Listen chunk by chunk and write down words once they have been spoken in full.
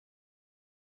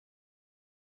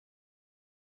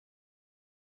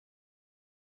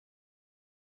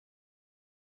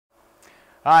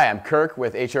Hi, I'm Kirk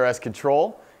with HRS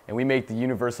Control, and we make the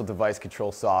universal device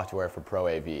control software for Pro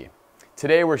AV.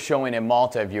 Today we're showing a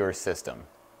multi-viewer system.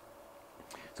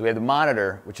 So we have the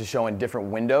monitor, which is showing different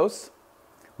windows,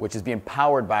 which is being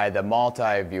powered by the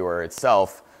multi-viewer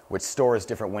itself, which stores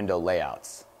different window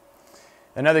layouts.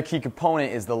 Another key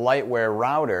component is the Lightware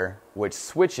router, which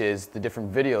switches the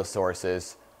different video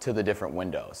sources to the different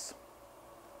windows.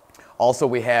 Also,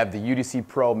 we have the UDC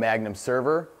Pro Magnum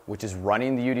server, which is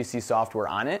running the UDC software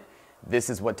on it. This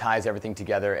is what ties everything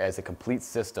together as a complete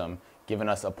system, giving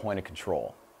us a point of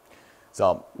control.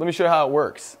 So let me show you how it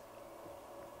works.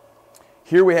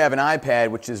 Here we have an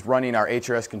iPad, which is running our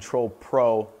HRS Control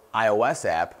Pro iOS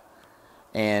app,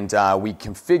 and we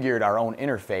configured our own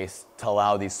interface to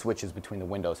allow these switches between the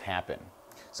windows happen.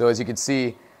 So as you can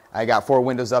see, I got 4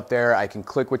 windows up there. I can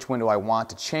click which window I want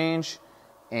to change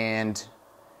and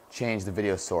change the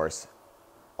video source.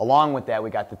 Along with that, we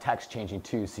got the text changing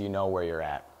too, so you know where you're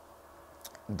at.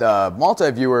 The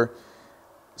multi-viewer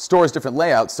stores different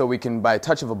layouts, so we can, by a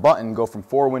touch of a button, go from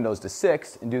 4 windows to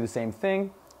 6 and do the same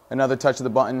thing. Another touch of the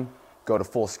button, go to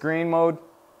full screen mode,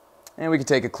 and we can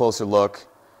take a closer look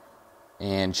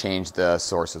and change the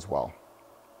source as well.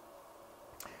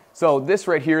 So this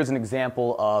right here is an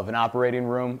example of an operating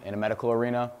room in a medical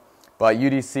arena. But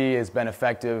UDC has been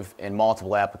effective in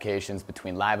multiple applications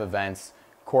between live events,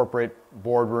 corporate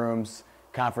boardrooms,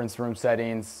 conference room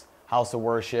settings, house of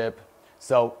worship.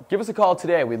 So give us a call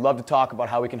today. We'd love to talk about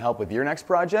how we can help with your next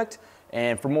project.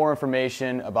 And for more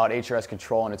information about HRS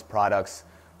Control and its products,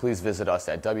 please visit us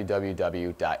at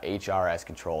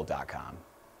www.hrscontrol.com.